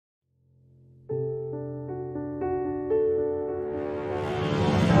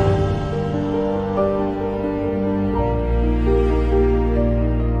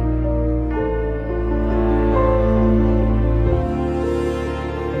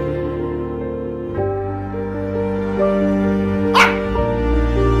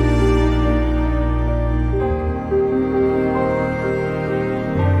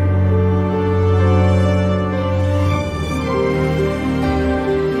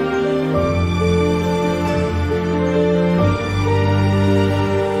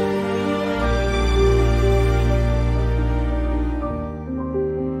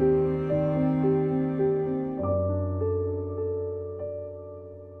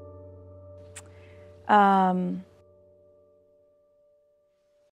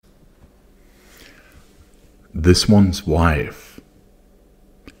This one's wife.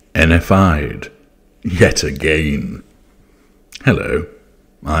 NFI'd. Yet again. Hello,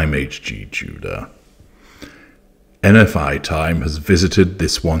 I'm H.G. Tudor. NFI time has visited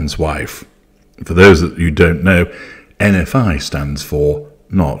this one's wife. For those that you don't know, NFI stands for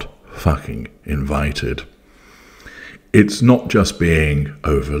Not Fucking Invited. It's not just being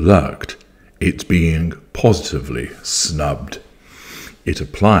overlooked, it's being positively snubbed. It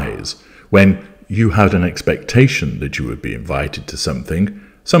applies when you had an expectation that you would be invited to something,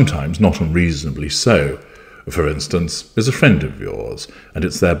 sometimes not unreasonably so. For instance, there's a friend of yours, and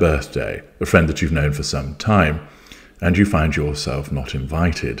it's their birthday, a friend that you've known for some time, and you find yourself not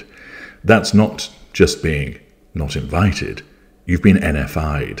invited. That's not just being not invited, you've been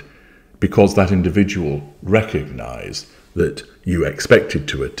NFI'd, because that individual recognised that you expected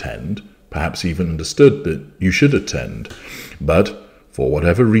to attend, perhaps even understood that you should attend, but for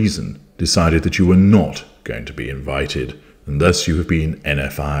whatever reason decided that you were not going to be invited, and thus you have been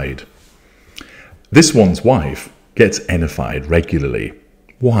NFI'd. This one's wife gets NFI'd regularly.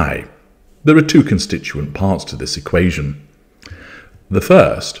 Why? There are two constituent parts to this equation. The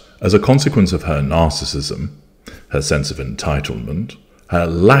first, as a consequence of her narcissism, her sense of entitlement, her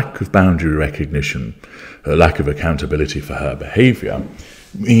lack of boundary recognition, her lack of accountability for her behaviour,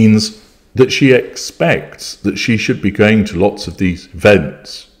 means that she expects that she should be going to lots of these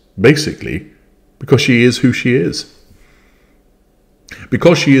events, basically because she is who she is.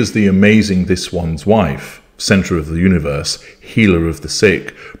 Because she is the amazing this one's wife, centre of the universe, healer of the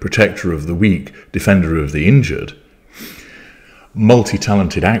sick, protector of the weak, defender of the injured,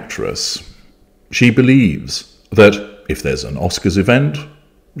 multi-talented actress, she believes that if there's an Oscars event,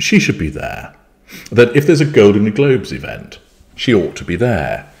 she should be there. That if there's a Golden Globes event, she ought to be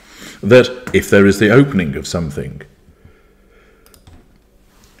there. That if there is the opening of something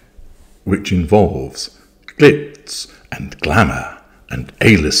which involves glitz and glamour and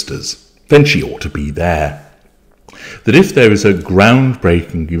A-listers, then she ought to be there. That if there is a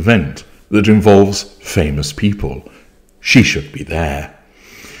groundbreaking event that involves famous people, she should be there.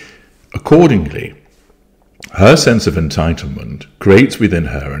 Accordingly, her sense of entitlement creates within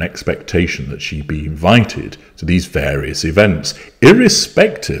her an expectation that she be invited to these various events,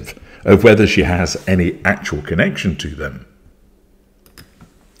 irrespective of whether she has any actual connection to them.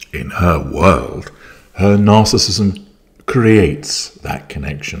 In her world, her narcissism creates that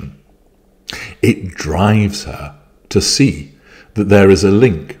connection. It drives her to see that there is a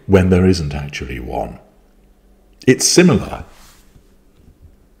link when there isn't actually one. It's similar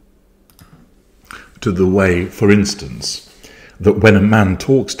to the way, for instance, that when a man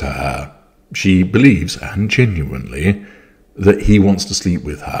talks to her, she believes, and genuinely, that he wants to sleep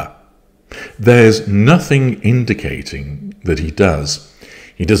with her. There's nothing indicating that he does.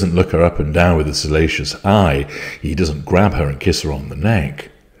 He doesn't look her up and down with a salacious eye. He doesn't grab her and kiss her on the neck.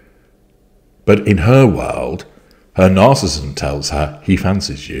 But in her world, her narcissism tells her he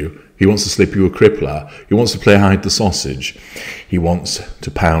fancies you. He wants to slip you a crippler. He wants to play hide the sausage. He wants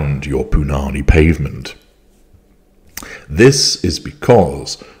to pound your punani pavement. This is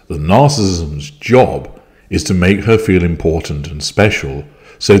because the narcissism's job is to make her feel important and special,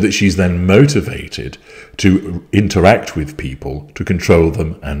 so that she's then motivated to interact with people, to control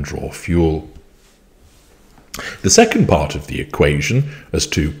them and draw fuel. The second part of the equation as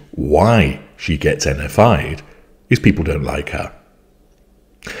to why she gets NFI'd is people don't like her.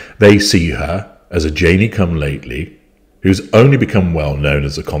 They see her as a Janie-come-lately who's only become well known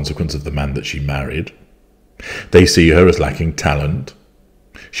as a consequence of the man that she married. They see her as lacking talent.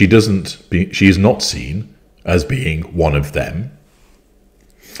 She is not seen as being one of them.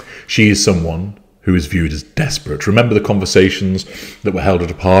 She is someone who is viewed as desperate. Remember the conversations that were held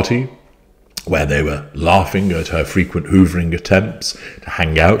at a party where they were laughing at her frequent hoovering attempts to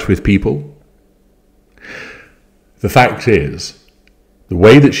hang out with people? The fact is, the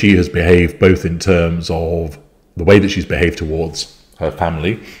way that she has behaved, both in terms of the way that she's behaved towards her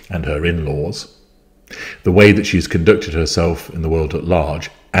family and her in-laws, the way that she's conducted herself in the world at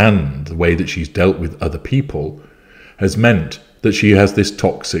large, and the way that she's dealt with other people, has meant that she has this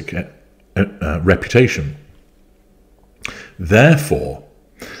toxic reputation. Therefore,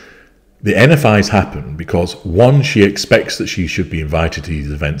 the NFIs happen because, one, she expects that she should be invited to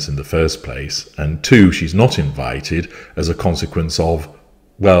these events in the first place, and two, she's not invited as a consequence of,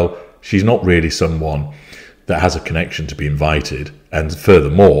 well, she's not really someone that has a connection to be invited, and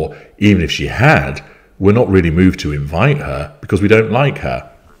furthermore, even if she had, we're not really moved to invite her because we don't like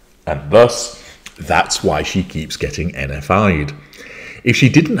her, and thus, that's why she keeps getting NFI'd. If she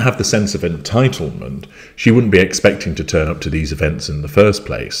didn't have the sense of entitlement, she wouldn't be expecting to turn up to these events in the first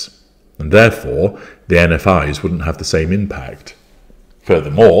place, and therefore the NFIs wouldn't have the same impact.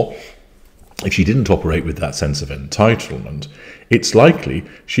 Furthermore, if she didn't operate with that sense of entitlement, it's likely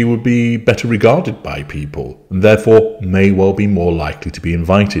she would be better regarded by people, and therefore may well be more likely to be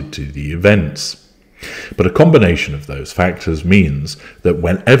invited to the events. But a combination of those factors means that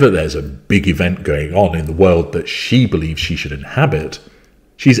whenever there's a big event going on in the world that she believes she should inhabit,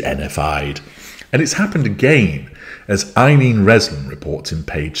 she's NFI'd. And it's happened again, as Eileen Reslan reports in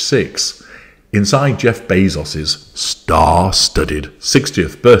page 6. Inside Jeff Bezos' star-studded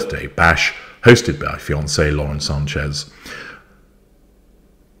 60th birthday bash, hosted by fiancée Lauren Sanchez.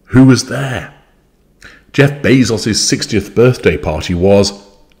 Who was there? Jeff Bezos' 60th birthday party was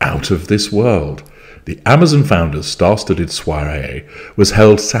out of this world. The Amazon founder's star-studded soirée was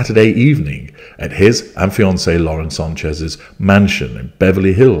held Saturday evening at his and fiancée Lauren Sanchez's mansion in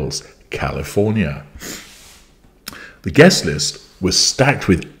Beverly Hills, California. The guest list was stacked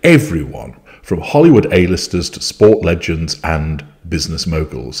with everyone from Hollywood A-listers to sport legends and business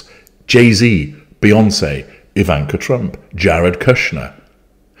moguls. Jay-Z, Beyoncé, Ivanka Trump, Jared Kushner,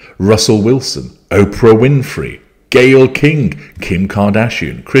 Russell Wilson, Oprah Winfrey, Gayle King, Kim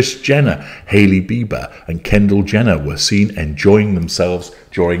Kardashian, Kris Jenner, Hailey Bieber and Kendall Jenner were seen enjoying themselves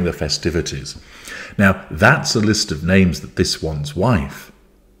during the festivities. Now, that's a list of names that this one's wife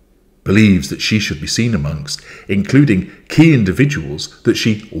believes that she should be seen amongst, including key individuals that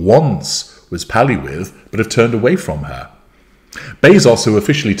she once was pally with but have turned away from her. Bezos, who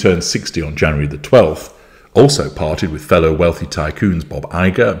officially turned 60 on January the 12th, also parted with fellow wealthy tycoons Bob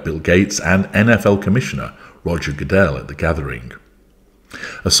Iger, Bill Gates and NFL Commissioner Roger Goodell at the gathering.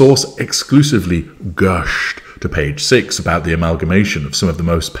 A source exclusively gushed to page 6 about the amalgamation of some of the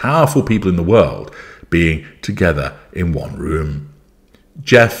most powerful people in the world being together in one room.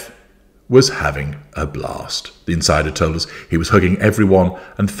 Jeff was having a blast. The insider told us he was hugging everyone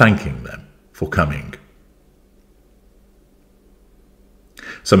and thanking them for coming.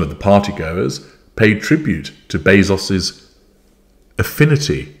 Some of the partygoers paid tribute to Bezos'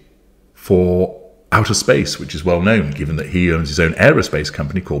 affinity for outer space, which is well known given that he owns his own aerospace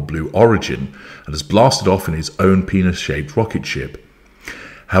company called Blue Origin and has blasted off in his own penis-shaped rocket ship.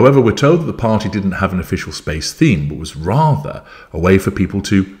 However, we're told that the party didn't have an official space theme, but was rather a way for people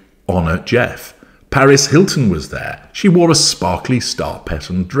to honour Jeff. Paris Hilton was there. She wore a sparkly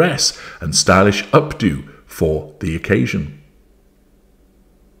star-patterned dress and stylish updo for the occasion.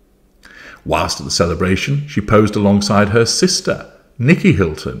 Whilst at the celebration, she posed alongside her sister, Nikki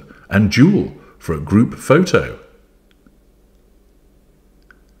Hilton, and Jewel for a group photo.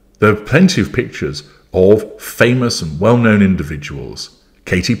 There are plenty of pictures of famous and well-known individuals.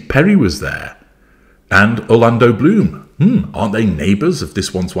 Katy Perry was there, and Orlando Bloom. Aren't they neighbours of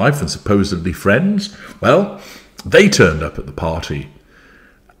this one's wife and supposedly friends? Well, they turned up at the party,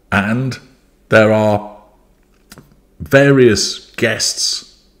 and there are various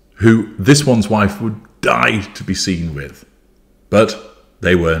guests who this one's wife would die to be seen with, but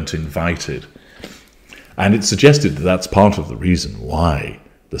they weren't invited. And it's suggested that that's part of the reason why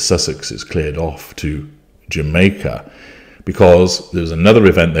the Sussexes cleared off to Jamaica, because there was another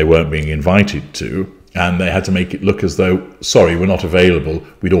event they weren't being invited to, and they had to make it look as though, sorry, we're not available,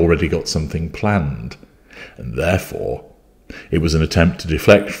 we'd already got something planned. And therefore, it was an attempt to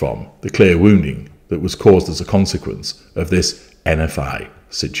deflect from the clear wounding that was caused as a consequence of this NFI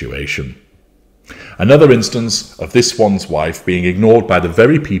situation. Another instance of this one's wife being ignored by the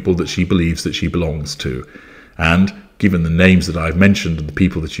very people that she believes that she belongs to. And given the names that I've mentioned and the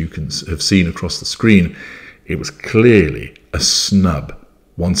people that you can have seen across the screen, it was clearly a snub,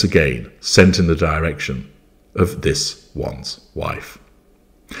 once again, sent in the direction of this one's wife.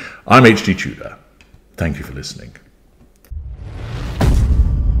 I'm H.G. Tudor. Thank you for listening.